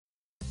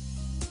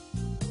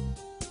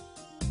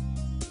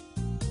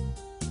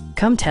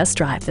Come test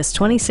drive this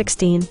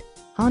 2016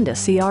 Honda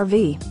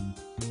CR-V.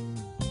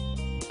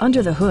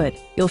 Under the hood,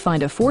 you'll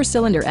find a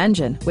 4-cylinder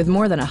engine with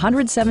more than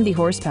 170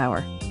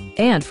 horsepower.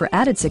 And for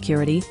added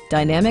security,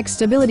 dynamic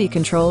stability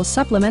control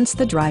supplements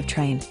the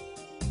drivetrain.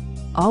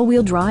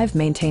 All-wheel drive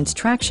maintains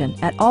traction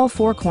at all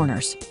 4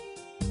 corners.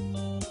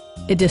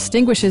 It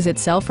distinguishes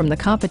itself from the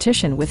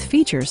competition with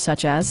features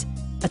such as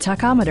a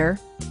tachometer,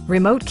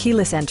 remote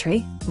keyless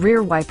entry,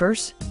 rear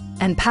wipers,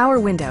 and power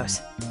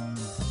windows.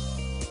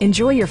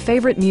 Enjoy your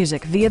favorite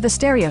music via the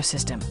stereo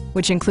system,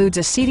 which includes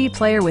a CD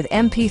player with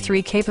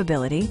MP3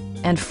 capability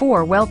and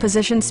 4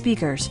 well-positioned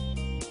speakers.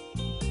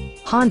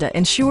 Honda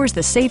ensures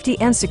the safety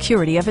and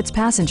security of its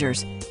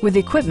passengers with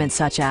equipment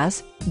such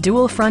as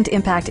dual front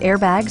impact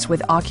airbags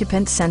with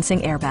occupant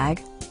sensing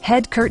airbag,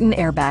 head curtain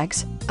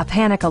airbags, a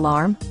panic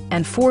alarm,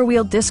 and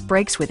 4-wheel disc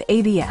brakes with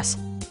ABS.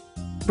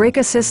 Brake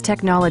Assist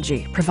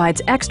technology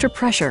provides extra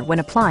pressure when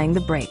applying the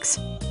brakes.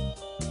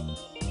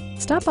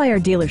 Stop by our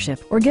dealership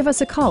or give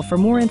us a call for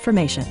more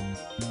information.